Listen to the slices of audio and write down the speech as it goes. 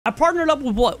I partnered up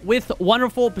with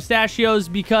Wonderful Pistachios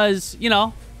because, you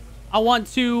know, I want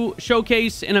to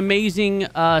showcase an amazing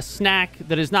snack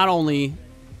that is not only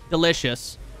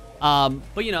delicious, but,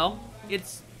 you know,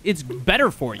 it's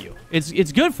better for you.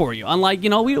 It's good for you. Unlike,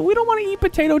 you know, we don't want to eat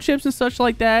potato chips and such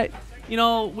like that. You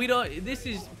know, we don't. This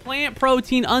is plant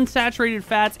protein, unsaturated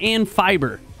fats, and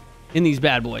fiber in these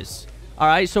bad boys. All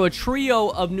right, so a trio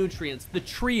of nutrients, the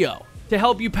trio, to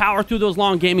help you power through those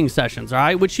long gaming sessions, all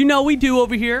right? Which you know we do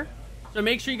over here. So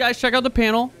make sure you guys check out the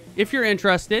panel if you're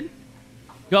interested.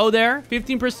 Go there,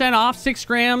 15% off, 6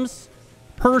 grams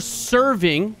per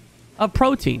serving of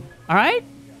protein, all right?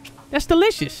 That's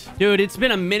delicious. Dude, it's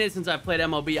been a minute since I've played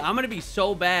MLB. I'm gonna be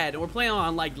so bad. We're playing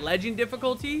on like legend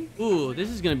difficulty. Ooh, this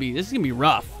is gonna be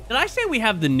rough. Did I say we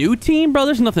have the new team, bro?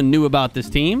 There's nothing new about this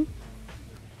team.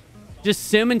 Just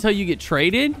sim until you get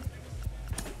traded.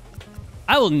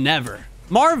 I will never.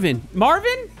 Marvin?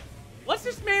 What's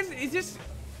this man's? Is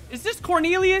this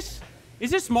Cornelius?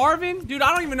 Is this Marvin? Dude,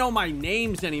 I don't even know my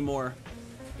names anymore.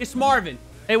 It's Marvin.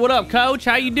 Hey, what up, coach?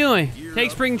 How you doing?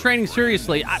 Take spring training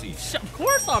seriously. Of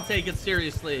course I'll take it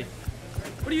seriously.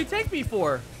 What do you take me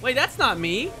for? Wait, that's not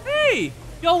me. Hey,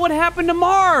 yo, what happened to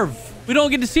Marv? We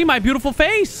don't get to see my beautiful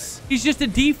face. He's just a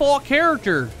default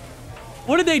character.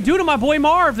 What did they do to my boy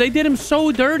Marv? They did him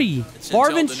so dirty.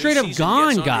 Marvin's straight up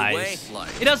gone, guys.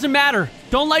 It doesn't matter.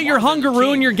 Don't let your hunger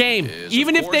ruin your game.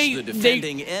 Even if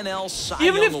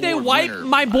they wipe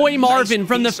my boy Marvin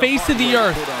from the face of the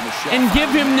earth and give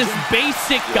him this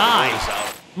basic guy.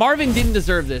 Marvin didn't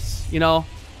deserve this, you know.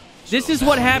 This is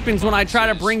what happens when I try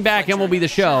to bring back MLB The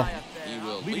Show.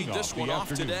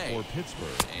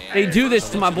 They do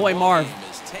this to my boy Marv.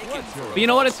 But you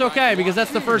know what? It's okay because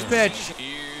that's the first pitch.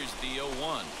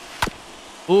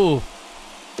 Ooh.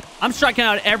 I'm striking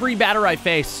out every batter I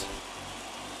face.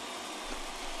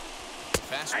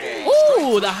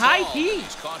 Ooh, the high heat.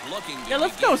 Yeah,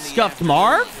 let's go, Scuffed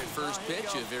Marv.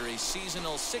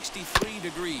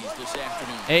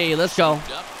 Hey, let's go.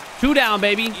 2 down,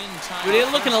 baby. Dude,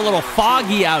 they're looking a little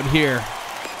foggy out here.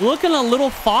 Looking a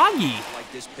little foggy.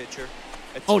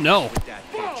 Oh, no. All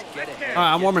right,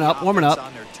 I'm warming up.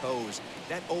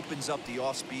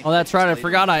 Oh, that's right. I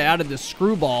forgot I added the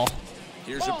screwball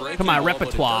to my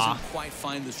repertoire.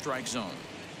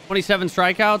 27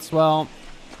 strikeouts. Well,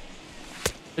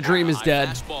 the dream is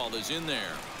dead.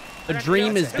 The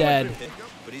dream is dead.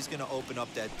 But he's going to open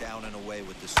up that down and away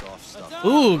with the soft stuff.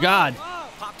 Ooh, God.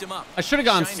 I should have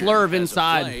gone slurve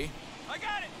inside.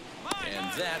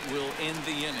 That will end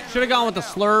the inning. Should have gone with the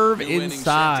slurve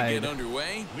inside.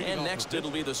 And next it'll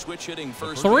be the switch hitting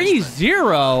first.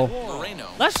 3-0.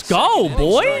 Let's go,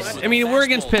 boys. I mean, we're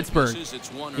against Pittsburgh.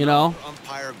 You know.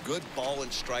 Umpire, good ball and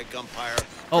strike umpire.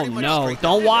 Oh no!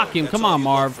 Don't walk him. Come on,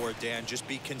 Marv.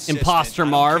 Imposter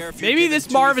Marv. Maybe this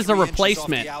Marv is a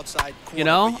replacement. You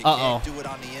know? Uh-oh.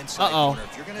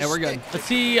 Yeah, we're good. Let's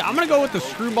see. I'm gonna go with the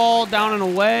screwball down and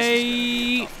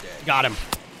away. Got him.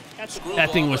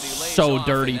 That thing was so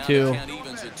dirty, too.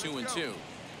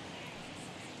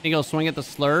 Think he'll swing at the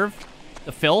slurve?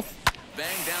 The filth?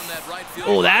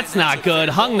 Oh, that's not good.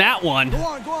 Hung that one. Go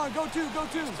on. Go two.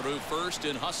 Through first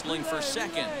and hustling for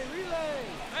second.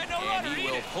 And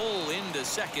he will pull into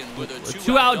second with a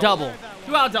 2-out double.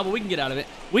 2-out double. We can get out of it.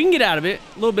 A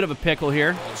little bit of a pickle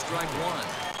here. Strike one.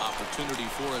 Opportunity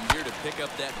for him here to pick up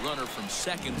that runner from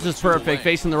second. This is perfect.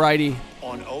 Facing the righty.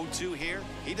 On 0-2 here,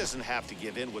 he doesn't have to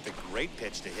give in with a great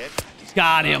pitch to hit.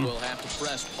 Got him. We'll have to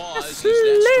press pause.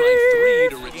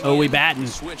 Oh, we batting.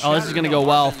 Oh, this is going to go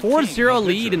well. 4-0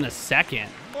 lead in the second.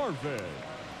 Swing, and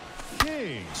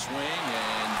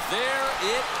there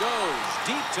it goes.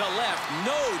 Deep to left.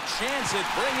 No chance at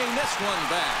bringing this one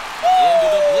back. Into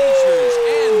the bleachers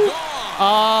and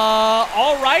gone.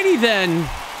 Alrighty then.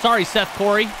 Sorry, Seth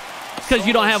Corey. It's because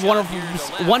you don't have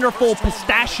wonderful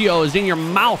pistachios in your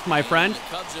mouth, my friend.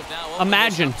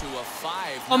 Imagine.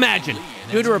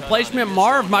 Due to replacement,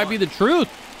 Marv might be the truth.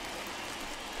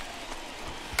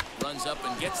 Runs up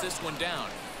and gets this one down.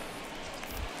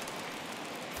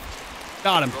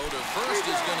 Got him. First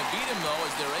is going to beat him though,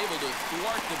 as they're able to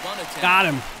thwart the bunt attempt. Got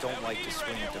him. Don't like to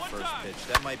swing at the first pitch.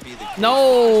 That might be the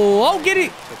no. Oh, get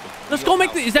it. Let's go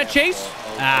make the. Is that Chase?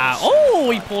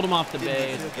 Oh, he pulled him off the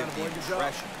base.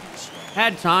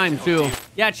 Had time too.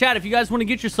 Yeah, Chad. If you guys want to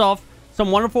get yourself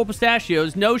some wonderful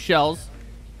pistachios, no shells,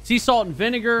 sea salt and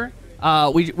vinegar.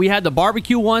 We had the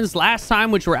barbecue ones last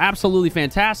time, which were absolutely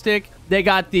fantastic. They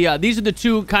got the these are the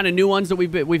 2 kind of new ones that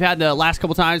we've had the last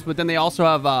couple times, but then they also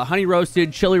have honey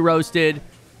roasted, chili roasted,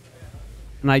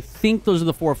 and I think those are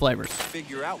the 4 flavors.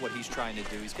 Figure out what he's trying to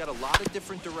do. He's got a lot of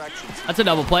different directions. That's a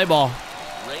double play ball.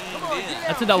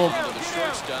 That's a double. The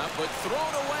shortstop, but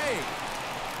thrown away.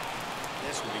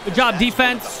 Good job,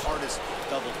 defense.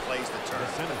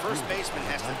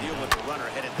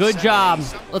 Good job.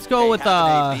 Let's go with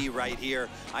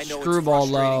screwball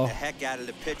low.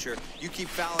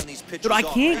 Dude, I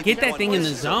can't get that thing in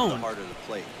the zone.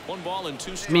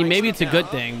 I mean, maybe it's a good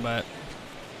thing, but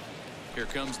here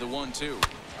comes the 1-2.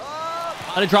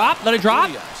 Let it drop. Let it drop.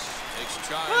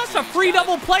 Well, that's a free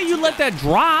double play. You let that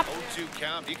drop.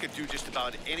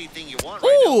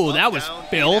 Ooh, that was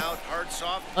filth.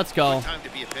 Let's go.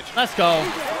 Let's go.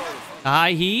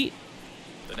 High heat.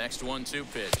 The next 1-2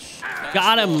 pitch.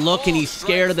 Got him looking. He's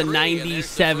scared of the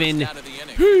 97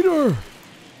 heater.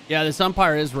 Yeah, this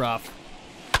umpire is rough.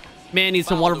 Man needs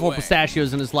some wonderful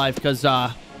pistachios in his life because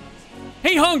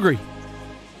he hungry.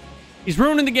 He's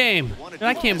ruining the game. And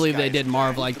I can't believe they did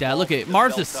Marv like that. Look at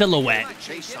Marv's a silhouette.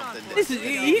 This is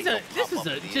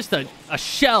just a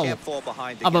shell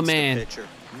of a man.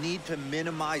 Need to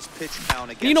minimize pitch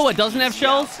count. You know what doesn't have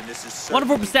shells?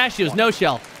 Wonderful pistachios, no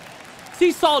shell.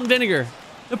 Sea salt and vinegar.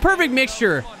 The perfect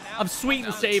mixture of sweet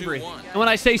and savory. And when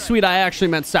I say sweet, I actually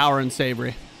meant sour and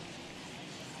savory.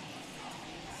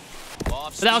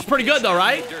 But that was pretty good though,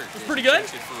 right? It was pretty good?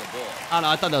 I don't know,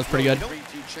 I thought that was pretty good.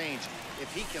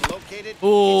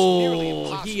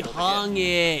 Oh, he hung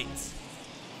it.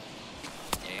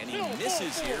 And he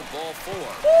misses here, ball 4.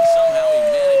 Somehow he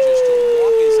manages to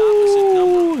walk his opposite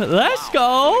number. Let's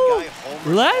go.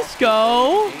 Let's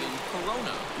go.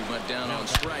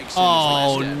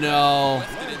 Oh no.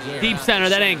 Deep center,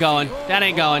 that ain't going. That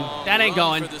ain't going. That ain't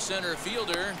going. For the center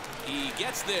fielder, he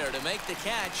gets there to make the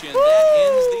catch, and that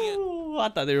ends the. I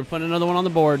thought they were putting another one on the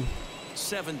board.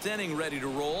 7th inning ready to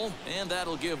roll, and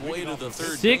that'll give way to the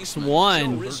third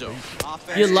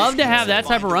 6-1. You love to have that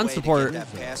type of run support in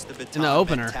the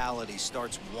opener.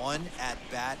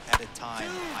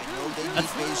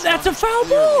 That's a foul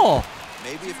ball.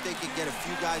 Maybe if they could get a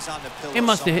few guys on the pillow. It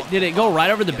must have hit. Did it go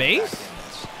right over the base?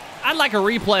 I'd like a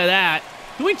replay of that.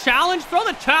 Can we challenge? Throw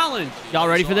the challenge. Y'all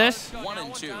ready for this?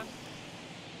 1-2.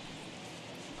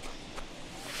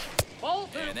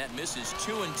 And that misses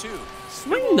 2-2.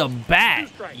 Swing the bat,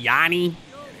 Yanni. And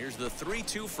here's the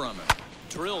 3-2 from him.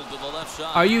 Drilled to the left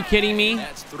side. Are you kidding me?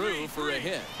 That's through for a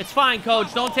hit. It's fine,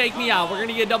 Coach. Don't take me out. We're going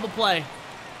to get a double play.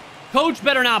 Coach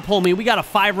better not pull me. We got a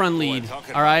 5-run lead.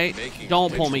 All right?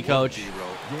 Don't pull me, Coach.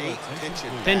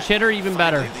 Pinch hitter, even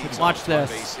better. Watch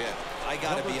this. I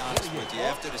gotta be honest with you.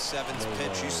 After the 7th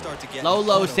pitch, you start to get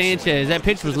Lolo Sanchez. That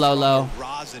pitch was Lolo.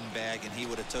 Rosin bag, and he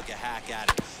would have took a hack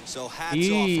at it. So hats off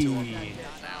to him.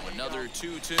 Now another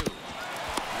 2-2.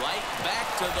 Right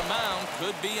back to the mound.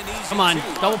 Could be an easy. Come on,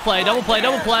 double play, double play,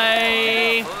 double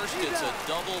play. First, it's a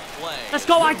double play. Let's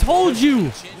go. I told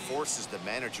you. Forces the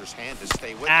manager's hand to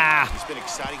stay with him. He's been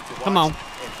exciting to watch. Come on.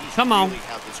 Come on.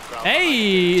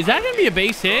 Hey, is that gonna be a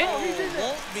base hit?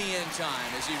 Won't be in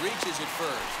time as he reaches it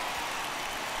first.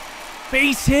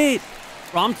 Base hit.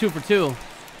 Bro, I'm 2 for 2.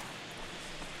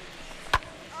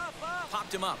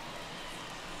 Popped him up.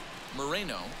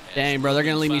 Moreno. Dang, bro, they're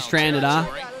gonna leave me stranded, huh?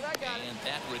 And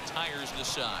that retires the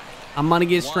side. I'm gonna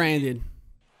get stranded.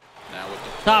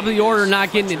 Top of the order,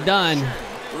 not getting it done.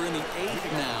 We're in the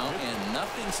 8th now, and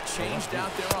nothing's changed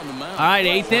out there on the mound. All right,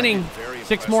 8th inning.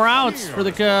 6 more outs for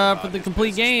the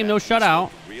complete game. No shutout.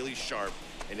 Really sharp,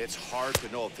 and it's hard to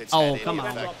know if it's Oh, come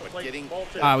on.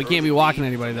 We can't be walking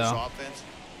anybody though.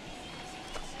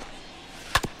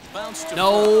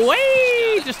 No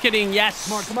way! Just kidding. Yes.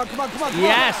 Come on, come on, come on, come on.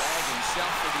 Yes.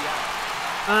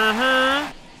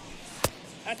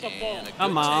 That's a ball.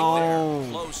 Come on.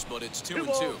 Close, but it's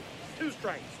 2-2. 2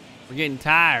 strikes. We're getting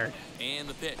tired. And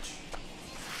the pitch.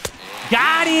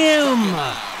 Got him.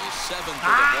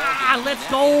 Let's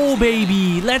go,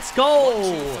 baby. Let's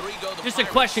go. Just a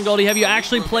question, Goldie. Have you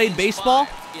actually played baseball?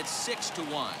 It's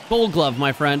 6-1. Gold Glove,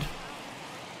 my friend.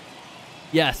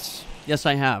 Yes. Yes,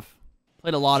 I have.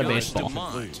 Played a lot of baseball.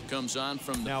 Comes on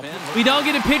from the pen. We don't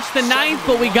get to pitch the 9th,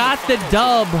 but we got the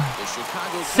dub.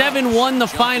 7-1 the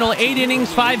final. 8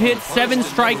 innings, 5 hits, 7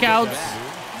 strikeouts,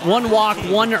 1 walk,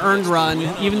 1 earned run,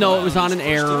 even though it was on an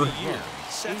error.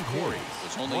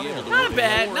 Not a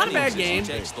bad game.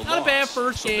 Not a bad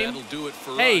first game.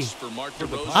 Hey,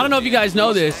 I don't know if you guys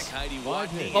know this,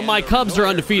 but my Cubs are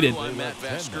undefeated.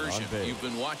 You've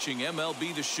been watching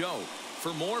MLB The Show.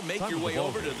 For more, make your way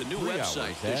over to the new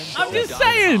website.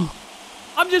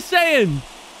 I'm just saying.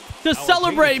 To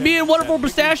celebrate, me and Wonderful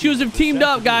Pistachios have teamed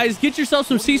up, guys. Get yourself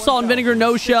some sea salt and vinegar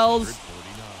no shells.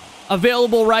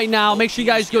 Available right now. Make sure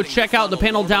you guys go check out the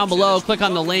panel down below. Click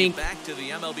on the link.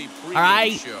 All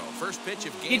right.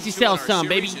 Get yourself some,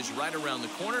 baby.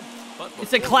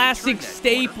 It's a classic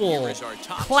staple.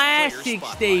 Classic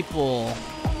staple.